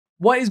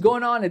What is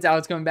going on? It's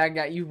Alex coming back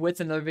at you with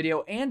another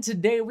video, and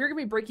today we're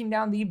going to be breaking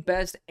down the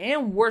best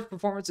and worst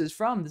performances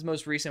from this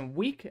most recent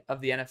week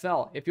of the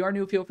NFL. If you are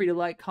new, feel free to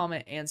like,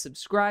 comment, and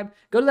subscribe.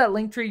 Go to that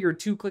link tree. You're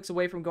 2 clicks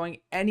away from going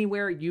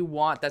anywhere you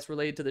want that's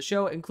related to the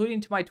show,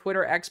 including to my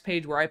Twitter X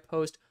page where I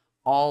post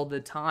all the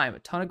time. A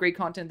ton of great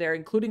content there,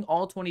 including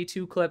all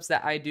 22 clips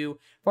that I do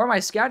for my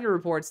scouting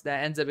reports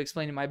that ends up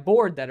explaining my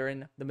board that are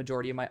in the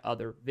majority of my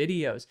other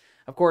videos.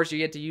 Of course, you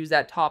get to use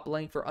that top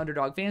link for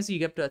UnderDog Fantasy. You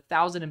get up to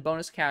 1,000 in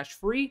bonus cash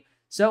free.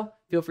 So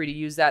feel free to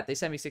use that. They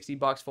send me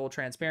 $60 full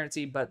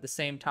transparency, but at the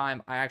same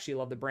time, I actually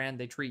love the brand.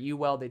 They treat you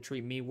well. They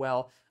treat me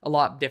well. A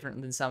lot different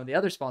than some of the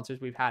other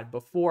sponsors we've had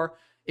before.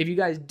 If you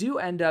guys do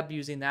end up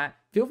using that,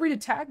 feel free to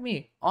tag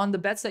me on the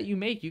bets that you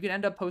make. You can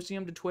end up posting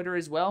them to Twitter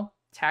as well.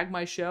 Tag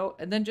my show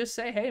and then just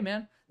say, hey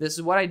man, this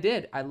is what I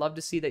did. I love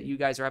to see that you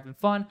guys are having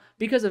fun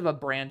because of a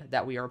brand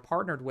that we are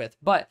partnered with.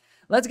 But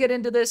let's get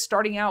into this,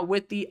 starting out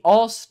with the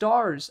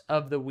all-stars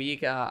of the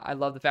week. I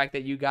love the fact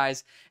that you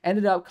guys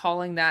ended up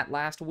calling that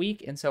last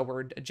week, and so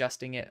we're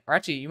adjusting it. Or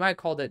actually, you might have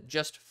called it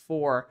just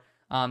for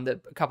a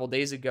couple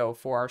days ago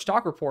for our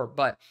stock report,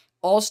 but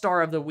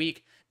all-star of the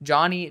week,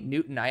 Johnny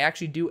Newton. I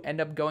actually do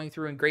end up going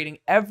through and grading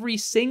every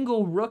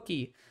single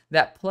rookie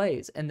that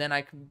plays, and then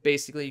I can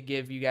basically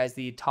give you guys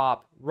the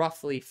top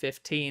roughly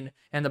 15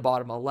 and the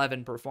bottom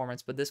 11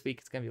 performance, but this week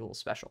it's going to be a little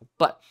special,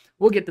 but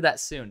we'll get to that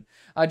soon.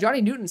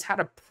 Johnny Newton's had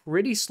a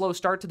pretty slow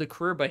start to the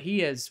career, but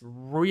he is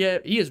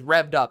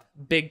revved up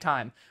big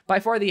time.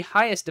 By far the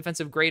highest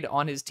defensive grade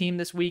on his team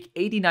this week,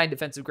 89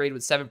 defensive grade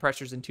with 7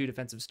 pressures and 2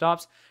 defensive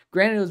stops.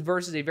 Granted, it was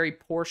versus a very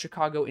poor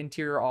Chicago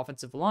interior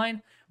offensive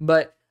line,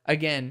 but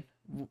again,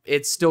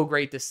 it's still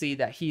great to see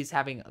that he's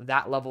having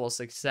that level of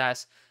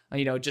success.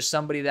 You know, just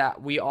somebody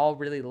that we all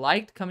really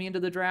liked coming into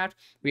the draft.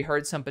 We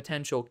heard some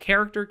potential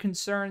character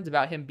concerns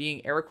about him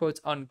being, air quotes,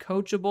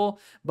 uncoachable,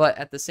 but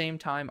at the same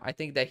time, I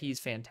think that he's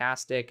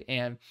fantastic,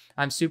 and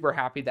I'm super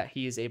happy that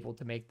he is able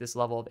to make this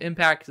level of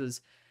impact because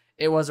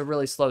it was a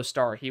really slow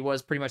start. He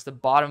was pretty much the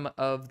bottom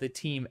of the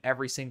team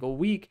every single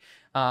week.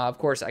 Of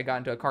course, I got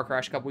into a car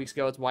crash a couple weeks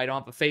ago. It's why I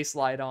don't have a face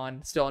light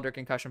on, still under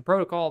concussion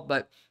protocol,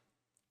 but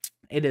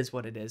it is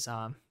what it is.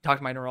 Talk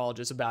to my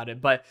neurologist about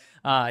it, but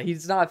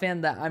he's not a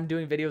fan that I'm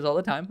doing videos all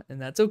the time, and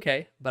that's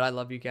okay. But I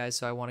love you guys,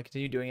 so I want to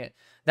continue doing it.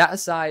 That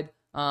aside,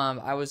 I'm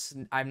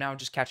now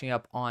just catching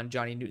up on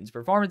Johnny Newton's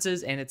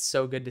performances, and it's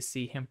so good to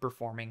see him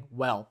performing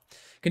well.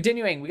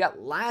 Continuing, we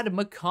got Ladd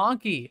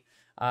McConkey,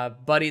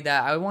 buddy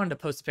that I wanted to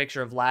post a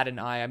picture of Ladd and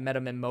I met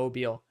him in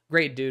Mobile.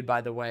 Great dude,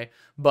 by the way,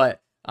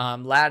 but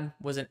Ladd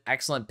was an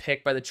excellent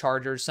pick by the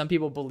Chargers. Some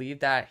people believe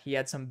that he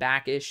had some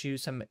back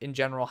issues, some in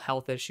general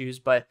health issues,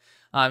 but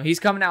he's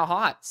coming out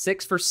hot.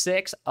 6 for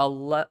 6,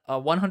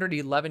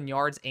 111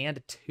 yards,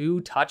 and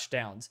 2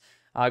 touchdowns.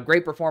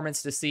 Great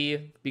performance to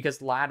see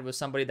because Ladd was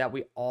somebody that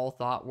we all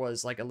thought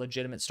was like a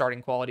legitimate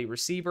starting quality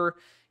receiver.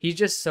 He's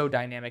just so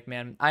dynamic,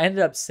 man. I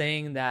ended up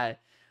saying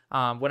that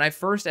when I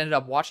first ended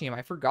up watching him,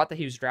 I forgot that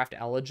he was draft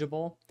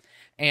eligible.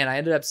 And I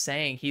ended up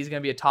saying he's going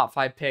to be a top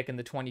 5 pick in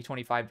the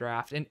 2025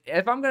 draft. And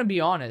if I'm going to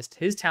be honest,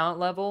 his talent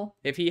level,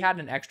 if he had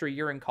an extra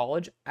year in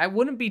college, I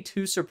wouldn't be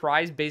too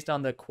surprised based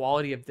on the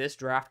quality of this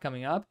draft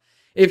coming up.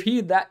 If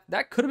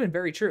that could have been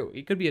very true.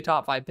 He could be a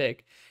top 5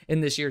 pick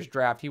in this year's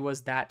draft. He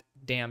was that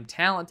damn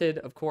talented.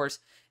 Of course,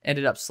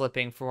 ended up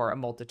slipping for a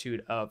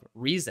multitude of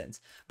reasons.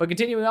 But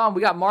continuing on,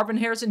 we got Marvin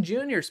Harrison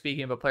Jr.,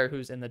 speaking of a player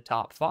who's in the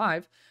top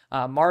 5.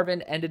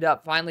 Marvin ended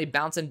up finally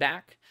bouncing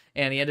back,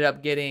 and he ended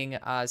up getting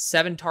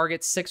 7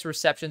 targets, 6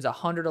 receptions,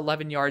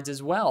 111 yards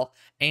as well,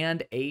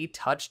 and a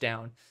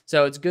touchdown.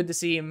 So it's good to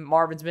see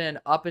Marvin's been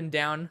up and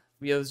down.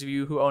 Those of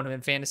you who own him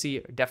in fantasy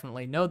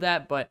definitely know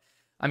that, but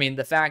I mean,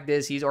 the fact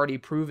is he's already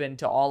proven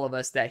to all of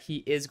us that he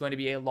is going to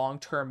be a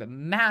long-term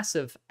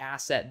massive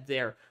asset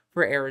there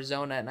for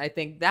Arizona, and I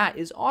think that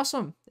is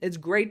awesome. It's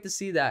great to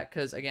see that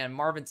because, again,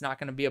 Marvin's not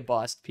going to be a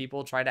bust.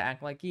 People try to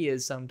act like he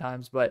is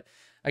sometimes, but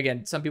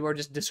again, some people are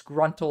just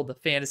disgruntled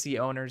fantasy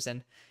owners,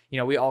 and, you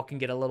know, we all can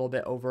get a little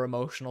bit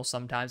over-emotional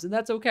sometimes, and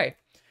that's okay.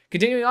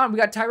 Continuing on, we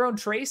got Tyrone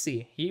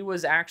Tracy. He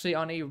was actually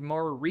on a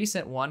more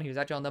recent one. He was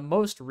actually on the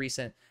most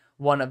recent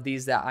one of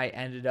these that I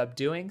ended up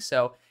doing,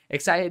 so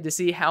excited to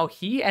see how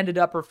he ended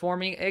up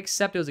performing,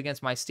 except it was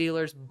against my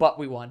Steelers, but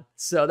we won,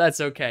 so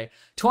that's okay.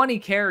 20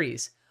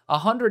 carries,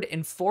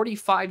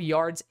 145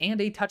 yards,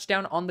 and a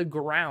touchdown on the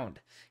ground.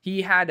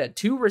 He had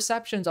 2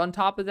 receptions on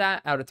top of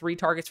that out of 3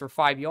 targets for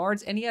 5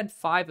 yards, and he had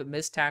 5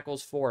 missed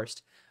tackles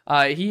forced.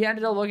 He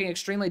ended up looking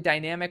extremely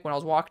dynamic. When I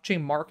was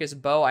watching Marcus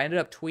Bowe, I ended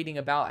up tweeting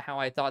about how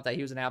I thought that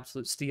he was an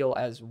absolute steal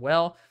as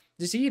well.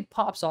 Just he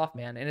pops off,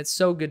 man, and it's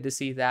so good to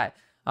see that.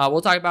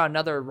 We'll talk about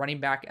another running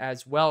back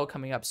as well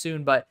coming up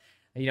soon, but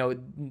you know,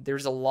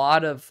 there's a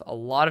lot of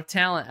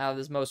talent out of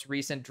this most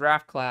recent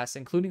draft class,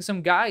 including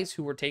some guys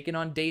who were taken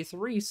on day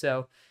 3.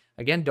 So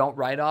again, don't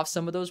write off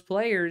some of those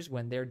players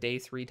when they're day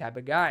 3 type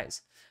of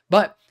guys.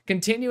 But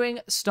continuing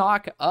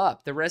stock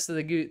up, the rest of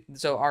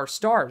so our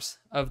stars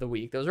of the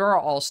week, those are our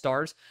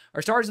all-stars.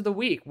 Our stars of the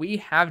week, we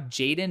have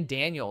Jayden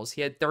Daniels.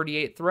 He had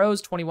 38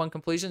 throws, 21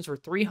 completions for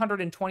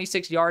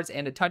 326 yards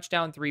and a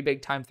touchdown, 3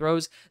 big-time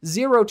throws,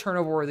 0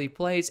 turnover-worthy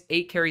plays,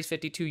 8 carries,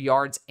 52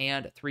 yards,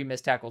 and 3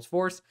 missed tackles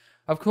forced.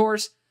 Of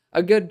course,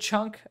 a good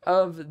chunk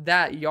of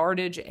that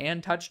yardage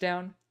and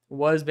touchdown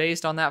was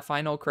based on that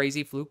final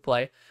crazy fluke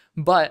play.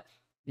 But,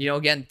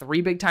 again,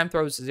 3 big-time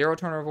throws, 0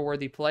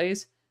 turnover-worthy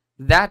plays.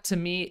 That to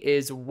me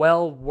is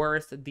well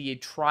worth the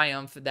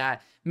triumph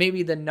that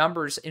maybe the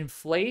numbers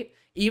inflate.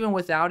 Even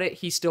without it,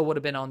 he still would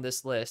have been on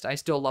this list. I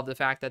still love the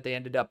fact that they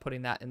ended up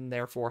putting that in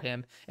there for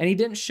him. And he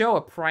didn't show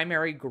a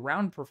primary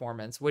ground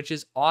performance, which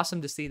is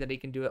awesome to see that he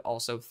can do it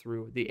also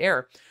through the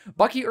air.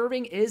 Bucky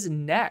Irving is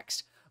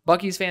next.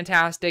 Bucky's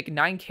fantastic.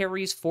 9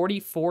 carries,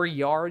 44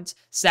 yards,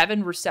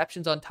 7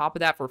 receptions on top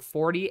of that for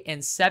 40,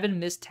 and 7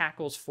 missed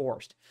tackles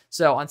forced.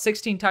 So on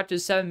 16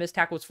 touches, 7 missed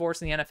tackles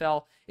forced in the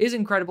NFL is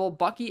incredible.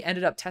 Bucky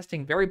ended up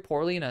testing very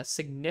poorly in a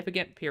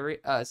significant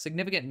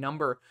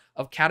number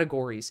of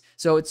categories.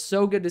 So it's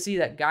so good to see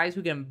that guys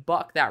who can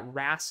buck that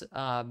RAS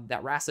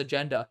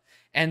agenda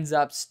ends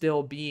up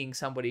still being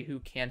somebody who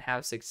can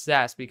have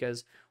success,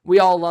 because we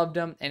all loved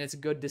him, and it's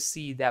good to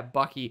see that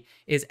Bucky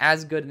is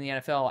as good in the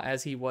NFL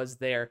as he was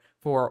there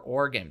for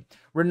Oregon.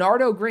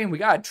 Renardo Green, we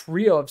got a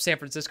trio of San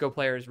Francisco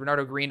players,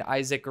 Renardo Green,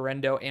 Isaac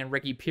Guerendo, and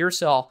Ricky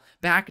Pearsall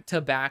back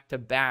to back to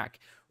back.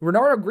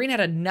 Renardo Green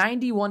had a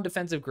 91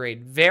 defensive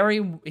grade.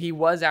 He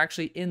was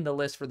actually in the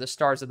list for the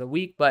stars of the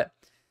week, but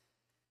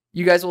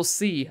you guys will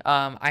see,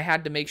 I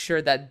had to make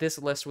sure that this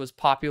list was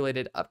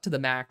populated up to the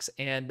max,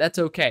 and that's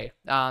okay.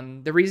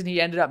 The reason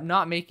he ended up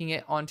not making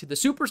it onto the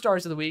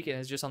superstars of the week, and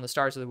is just on the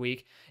stars of the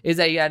week, is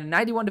that he had a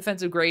 91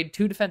 defensive grade,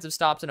 2 defensive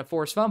stops, and a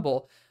forced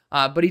fumble,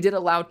 but he did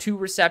allow 2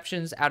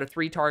 receptions out of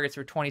 3 targets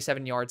for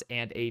 27 yards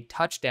and a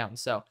touchdown.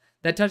 So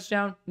that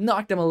touchdown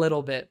knocked him a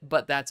little bit,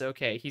 but that's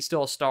okay. He's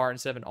still a star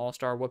instead of an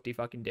all-star.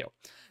 Whoop-de-fucking-do.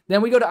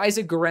 Then we go to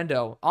Isaac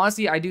Guerendo.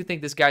 Honestly, I do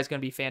think this guy's going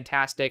to be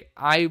fantastic.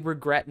 I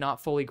regret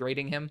not fully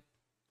grading him.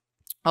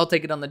 I'll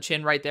take it on the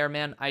chin right there,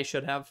 man. I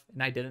should have,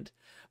 and I didn't.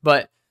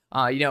 But,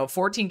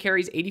 14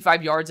 carries,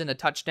 85 yards, and a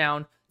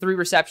touchdown. 3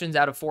 receptions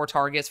out of 4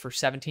 targets for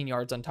 17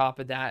 yards on top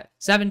of that.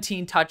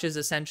 17 touches,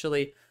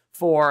 essentially,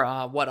 for,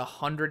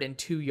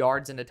 102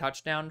 yards and a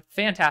touchdown.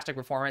 Fantastic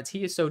performance.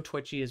 He is so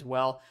twitchy as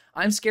well.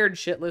 I'm scared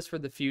shitless for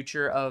the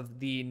future of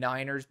the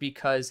Niners,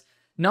 because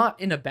not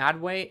in a bad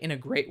way, in a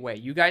great way.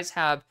 You guys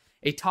have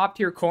a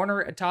top-tier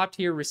corner, a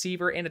top-tier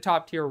receiver, and a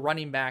top-tier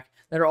running back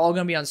that are all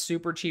going to be on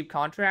super cheap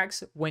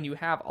contracts when you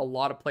have a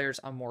lot of players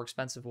on more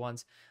expensive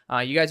ones.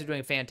 You guys are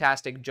doing a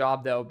fantastic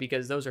job, though,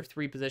 because those are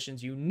 3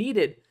 positions you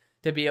needed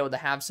to be able to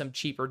have some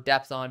cheaper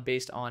depth on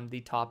based on the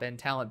top-end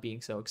talent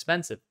being so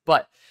expensive.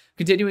 But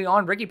continuing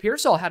on, Ricky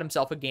Pearsall had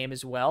himself a game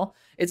as well.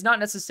 It's not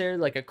necessarily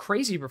like a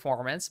crazy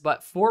performance,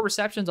 but 4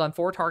 receptions on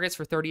 4 targets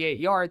for 38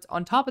 yards.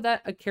 On top of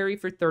that, a carry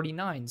for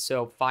 39.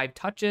 So 5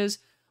 touches.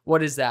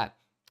 What is that?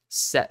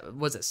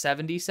 Was it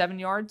 77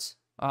 yards?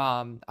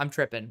 I'm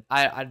tripping.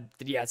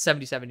 Yeah,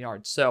 77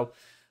 yards. So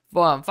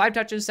 5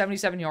 touches,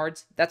 77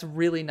 yards. That's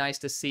really nice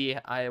to see.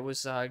 It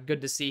was good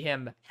to see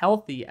him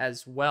healthy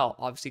as well.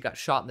 Obviously got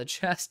shot in the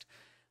chest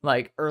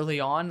early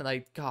on.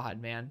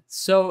 God, man.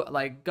 So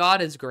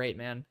God is great,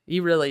 man. He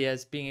really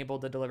is, being able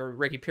to deliver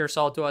Ricky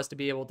Pearsall to us, to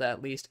be able to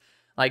at least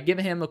give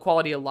him a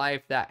quality of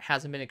life that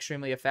hasn't been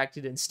extremely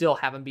affected and still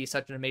have him be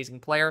such an amazing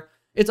player.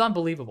 It's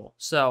unbelievable.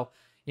 So,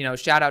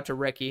 shout out to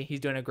Ricky. He's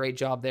doing a great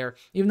job there.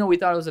 Even though we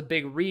thought it was a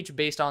big reach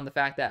based on the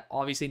fact that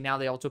obviously now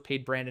they also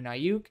paid Brandon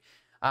Ayuk.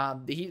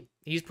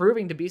 He's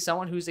proving to be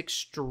someone who's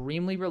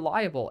extremely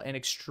reliable and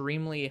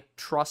extremely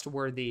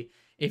trustworthy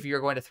if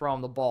you're going to throw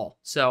him the ball.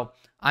 So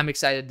I'm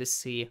excited to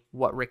see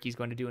what Ricky's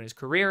going to do in his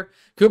career.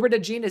 Cooper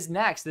DeJean is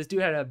next. This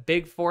dude had a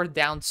big 4th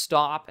down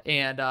stop,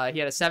 and he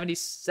had a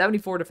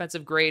 74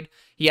 defensive grade.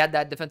 He had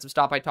that defensive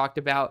stop I talked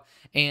about,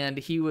 and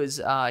he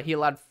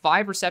allowed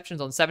 5 receptions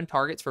on 7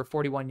 targets for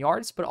 41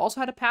 yards, but also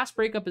had a pass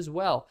breakup as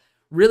well.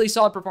 Really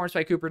solid performance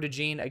by Cooper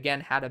DeJean.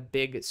 Again, had a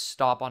big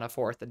stop on a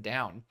 4th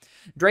down.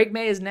 Drake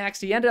May is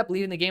next. He ended up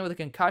leaving the game with a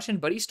concussion,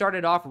 but he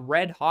started off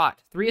red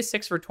hot. 3 of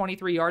 6 for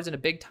 23 yards and a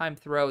big-time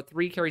throw.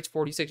 3 carries,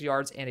 46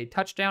 yards, and a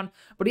touchdown.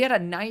 But he had a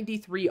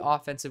 93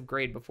 offensive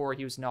grade before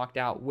he was knocked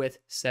out with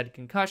said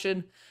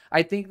concussion.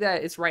 I think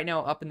that it's right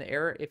now up in the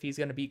air if he's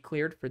going to be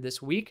cleared for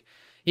this week.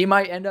 He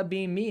might end up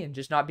being me and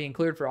just not being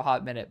cleared for a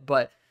hot minute.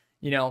 But,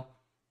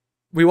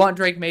 we want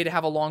Drake May to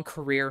have a long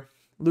career.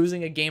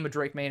 Losing a game of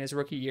Drake May in his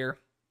rookie year,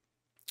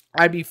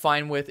 I'd be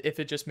fine with if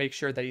it just makes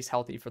sure that he's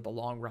healthy for the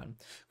long run.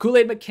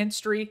 Kool-Aid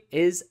McKinstry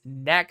is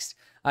next.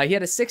 He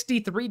had a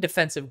 63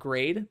 defensive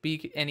grade,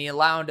 and he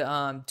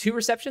allowed 2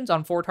 receptions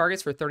on 4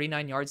 targets for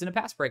 39 yards and a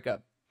pass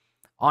breakup.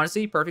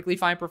 Honestly, perfectly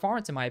fine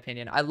performance in my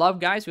opinion. I love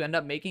guys who end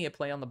up making a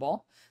play on the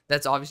ball.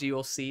 That's obviously,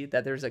 you'll see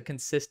that there's a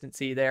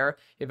consistency there.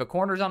 If a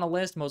corner's on a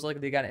list, most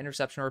likely they got an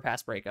interception or a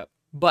pass breakup.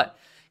 But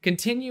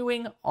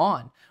continuing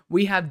on,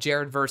 we have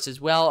Jared Verse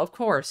as well. Of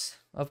course,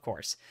 Of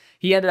course.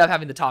 He ended up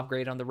having the top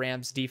grade on the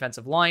Rams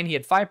defensive line. He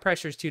had 5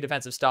 pressures, 2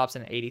 defensive stops,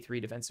 and an 83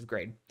 defensive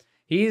grade.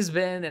 He's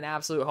been an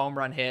absolute home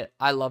run hit.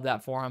 I love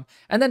that for him.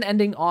 And then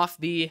ending off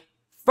the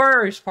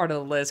first part of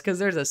the list, because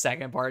there's a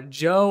second part,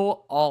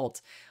 Joe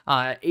Alt.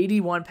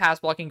 81 pass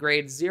blocking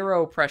grade,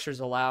 0 pressures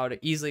allowed.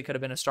 Easily could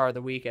have been a star of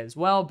the week as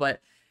well,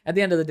 but at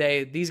the end of the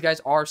day, these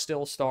guys are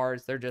still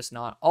stars. They're just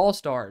not all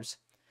stars.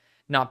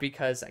 Not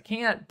because I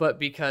can't, but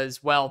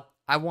because, well,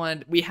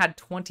 we had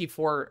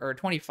 24 or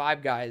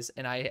 25 guys,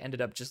 and I ended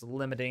up just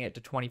limiting it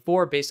to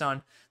 24 based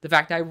on the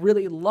fact that I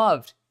really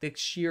loved the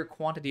sheer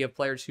quantity of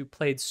players who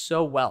played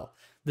so well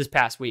this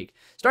past week.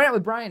 Starting out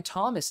with Brian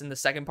Thomas in the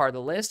second part of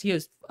the list. He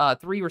has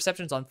 3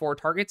 receptions on 4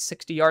 targets,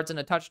 60 yards and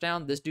a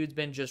touchdown. This dude's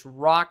been just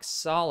rock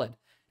solid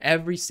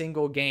every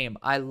single game.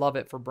 I love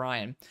it for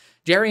Brian.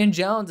 Jarrian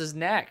Jones is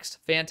next.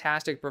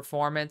 Fantastic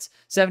performance.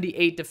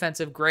 78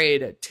 defensive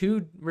grade.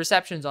 2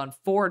 receptions on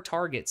 4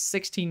 targets.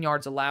 16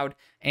 yards allowed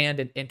and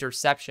an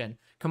interception.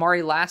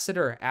 Kamari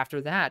Lassiter after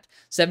that.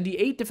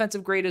 78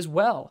 defensive grade as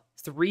well.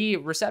 3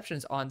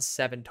 receptions on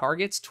 7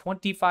 targets.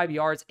 25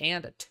 yards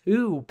and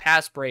 2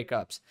 pass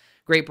breakups.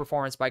 Great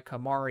performance by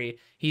Kamari.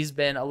 He's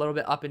been a little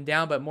bit up and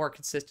down, but more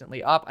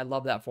consistently up. I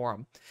love that for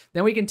him.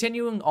 Then we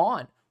continuing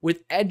on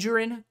with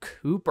Edgerrin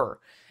Cooper.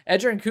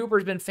 Edgerrin Cooper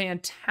has been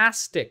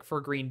fantastic for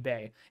Green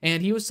Bay,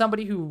 and he was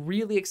somebody who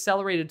really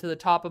accelerated to the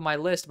top of my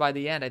list by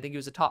the end. I think he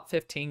was a top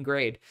 15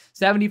 grade.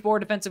 74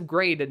 defensive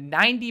grade, a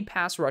 90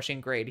 pass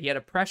rushing grade. He had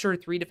a pressure,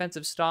 3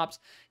 defensive stops.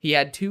 He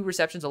had 2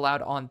 receptions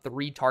allowed on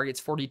 3 targets,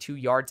 42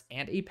 yards,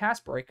 and a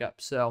pass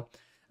breakup. So,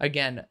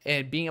 again,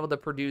 and being able to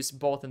produce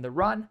both in the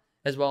run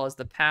as well as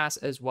the pass,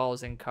 as well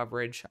as in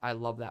coverage. I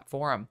love that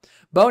for him.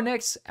 Bo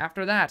Nix,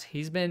 after that,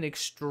 he's been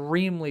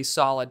extremely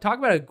solid. Talk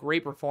about a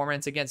great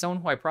performance. Again,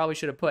 someone who I probably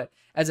should have put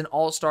as an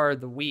all-star of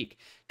the week.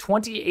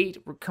 28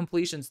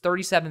 completions,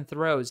 37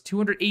 throws,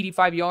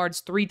 285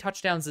 yards, 3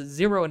 touchdowns,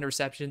 0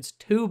 interceptions,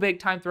 2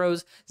 big-time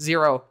throws,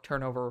 0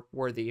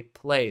 turnover-worthy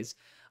plays.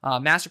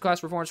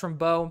 Masterclass performance from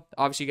Bo.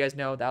 Obviously, you guys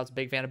know that I was a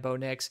big fan of Bo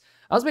Nix.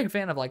 I was a big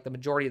fan of like the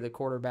majority of the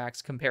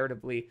quarterbacks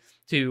comparatively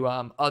to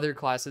other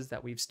classes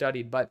that we've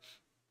studied. But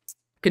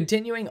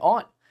continuing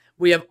on,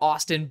 we have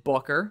Austin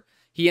Booker.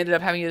 He ended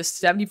up having a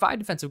 75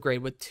 defensive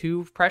grade with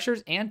 2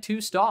 pressures and 2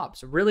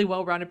 stops. Really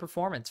well-rounded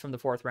performance from the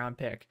 4th round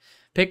pick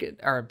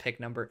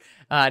number.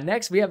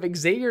 Next, we have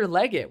Xavier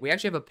Leggett. We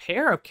actually have a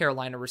pair of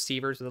Carolina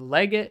receivers with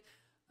Leggett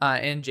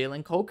and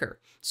Jalen Coker.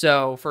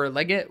 So for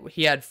Leggett,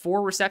 he had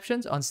 4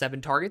 receptions on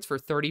 7 targets for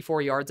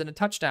 34 yards and a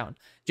touchdown.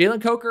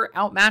 Jalen Coker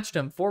outmatched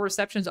him, 4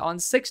 receptions on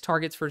 6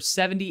 targets for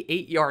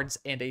 78 yards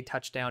and a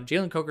touchdown.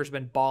 Jalen Coker's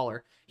been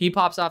baller. He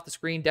pops off the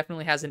screen,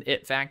 definitely has an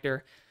it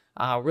factor.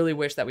 Really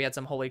wish that we had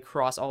some Holy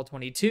Cross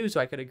All-22 so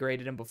I could have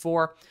graded him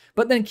before.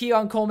 But then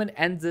Keon Coleman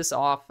ends this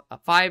off,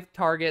 7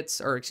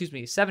 targets,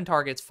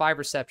 5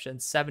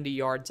 receptions, 70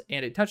 yards,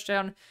 and a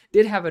touchdown.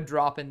 Did have a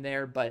drop in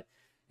there, but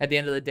at the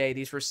end of the day,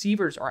 these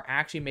receivers are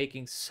actually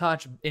making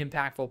such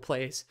impactful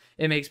plays.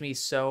 It makes me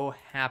so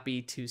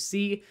happy to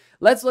see.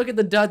 Let's look at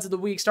the duds of the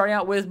week, starting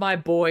out with my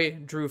boy,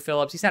 Drew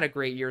Phillips. He's had a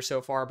great year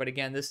so far, but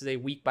again, this is a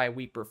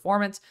week-by-week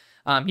performance.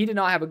 He did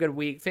not have a good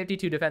week.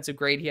 52 defensive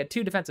grade. He had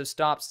 2 defensive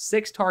stops,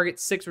 6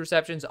 targets, 6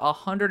 receptions,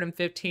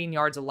 115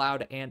 yards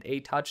allowed, and a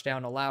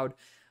touchdown allowed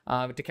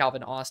to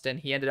Calvin Austin.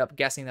 He ended up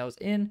guessing that was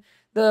in.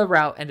 The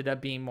route ended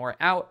up being more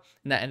out,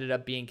 and that ended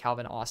up being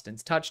Calvin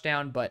Austin's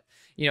touchdown. But,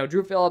 you know,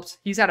 Drew Phillips,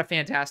 he's had a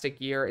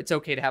fantastic year. It's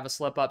okay to have a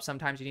slip up.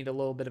 Sometimes you need a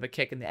little bit of a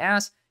kick in the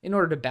ass in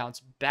order to bounce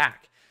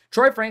back.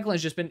 Troy Franklin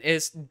has just been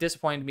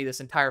disappointing me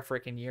this entire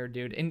freaking year,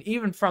 dude. And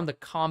even from the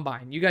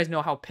combine, you guys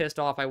know how pissed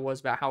off I was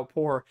about how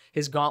poor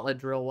his gauntlet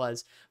drill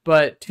was.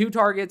 But 2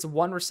 targets,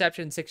 1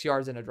 reception, 6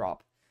 yards, and a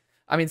drop.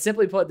 I mean,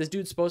 simply put, this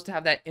dude's supposed to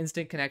have that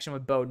instant connection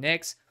with Bo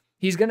Nix.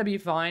 He's going to be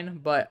fine,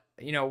 but,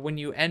 you know, when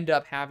you end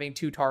up having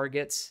 2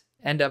 targets,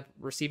 end up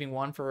receiving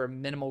 1 for a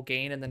minimal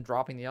gain and then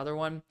dropping the other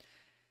one,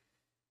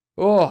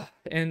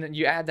 and then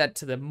you add that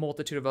to the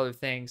multitude of other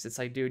things, it's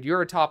like, dude,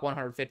 you're a top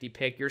 150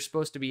 pick. You're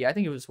supposed to be, I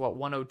think it was,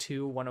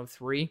 102,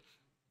 103.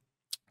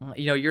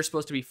 You know, you're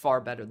supposed to be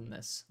far better than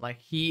this. Like,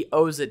 he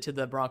owes it to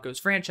the Broncos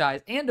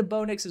franchise and to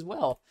Bo Nix as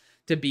well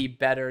to be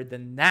better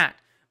than that.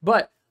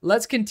 But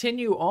let's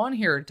continue on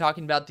here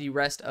talking about the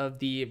rest of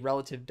the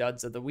relative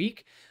duds of the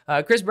week.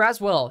 Chris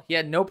Braswell, he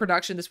had no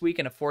production this week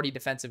and a 40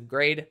 defensive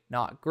grade.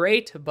 Not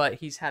great, but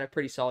he's had a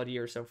pretty solid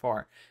year so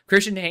far.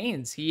 Christian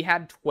Haynes, he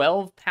had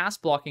 12 pass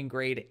blocking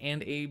grade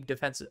and a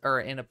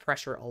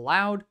pressure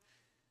allowed.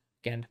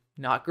 Again,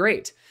 not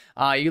great.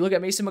 You look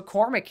at Mason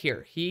McCormick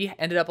here. He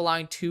ended up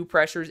allowing 2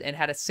 pressures and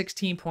had a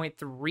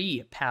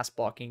 16.3 pass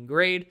blocking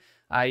grade.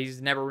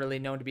 He's never really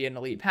known to be an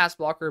elite pass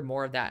blocker,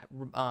 more of that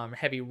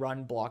heavy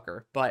run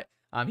blocker. But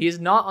he is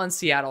not on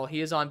Seattle.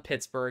 He is on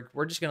Pittsburgh.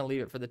 We're just going to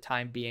leave it for the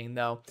time being,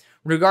 though.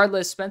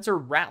 Regardless, Spencer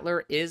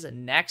Rattler is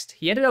next.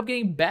 He ended up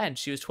getting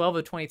benched. He was 12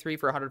 of 23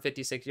 for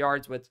 156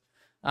 yards with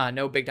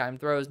no big-time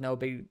throws, no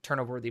big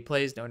turnover-worthy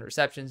plays, no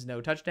interceptions, no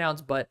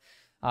touchdowns. But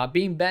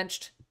being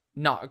benched,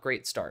 not a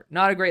great start.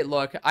 Not a great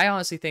look. I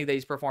honestly think that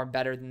he's performed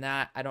better than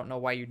that. I don't know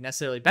why you'd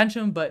necessarily bench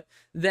him, but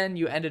then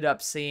you ended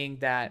up seeing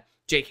that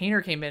Jake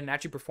Haener came in and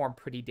actually performed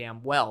pretty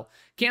damn well.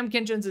 Cam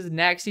Kinchins is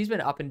next. He's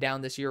been up and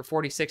down this year.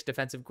 46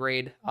 defensive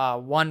grade,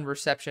 1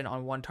 reception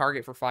on 1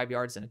 target for 5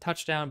 yards and a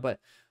touchdown, but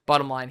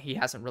bottom line, he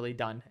hasn't really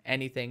done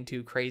anything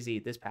too crazy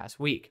this past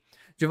week.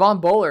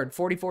 Javon Bullard,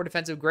 44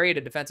 defensive grade,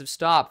 a defensive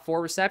stop,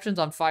 4 receptions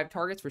on 5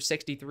 targets for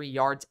 63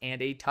 yards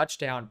and a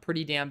touchdown.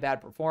 Pretty damn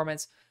bad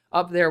performance.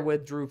 Up there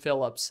with Drew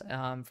Phillips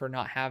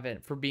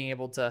for being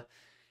able to,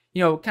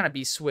 kind of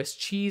be Swiss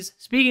cheese.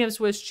 Speaking of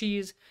Swiss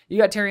cheese, you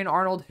got Terrion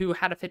Arnold, who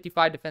had a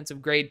 55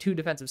 defensive grade, 2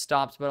 defensive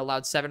stops, but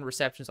allowed 7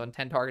 receptions on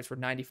 10 targets for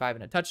 95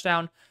 and a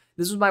touchdown.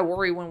 This was my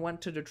worry when he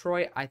went to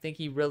Detroit. I think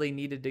he really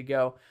needed to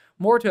go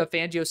more to a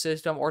Fangio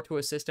system or to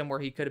a system where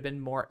he could have been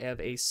more of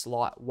a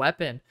slot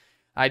weapon.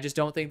 I just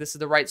don't think this is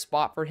the right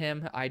spot for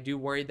him. I do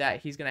worry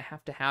that he's going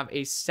to have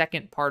a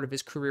second part of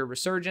his career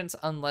resurgence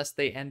unless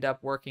they end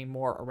up working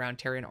more around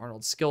Terrion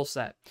Arnold's skill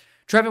set.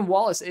 Trevin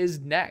Wallace is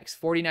next.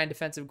 49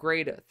 defensive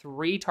grade,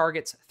 3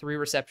 targets, 3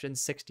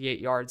 receptions, 68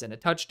 yards, and a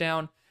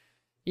touchdown.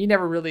 He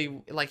never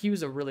really, he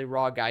was a really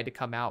raw guy to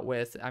come out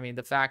with. I mean,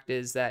 the fact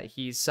is that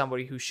he's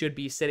somebody who should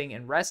be sitting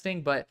and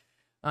resting,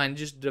 and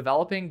just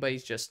developing, but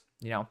he's just,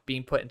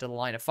 being put into the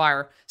line of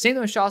fire. Same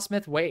thing with Shaw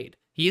Smith-Wade.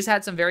 He's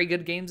had some very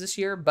good games this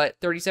year, but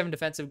 37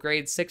 defensive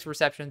grades, 6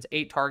 receptions,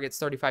 8 targets,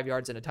 35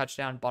 yards, and a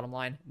touchdown. Bottom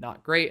line,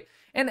 not great.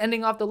 And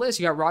ending off the list,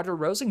 you got Roger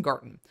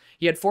Rosengarten.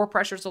 He had 4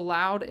 pressures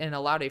allowed and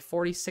allowed a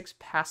 46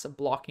 pass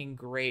blocking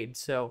grade.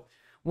 So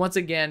once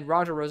again,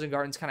 Roger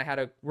Rosengarten's kind of had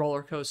a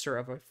roller coaster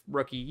of a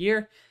rookie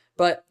year.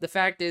 But the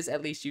fact is,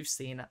 at least you've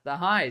seen the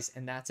highs,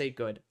 and that's a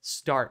good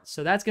start.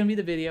 So that's going to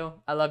be the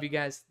video. I love you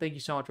guys. Thank you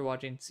so much for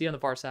watching. See you on the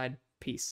far side. Peace.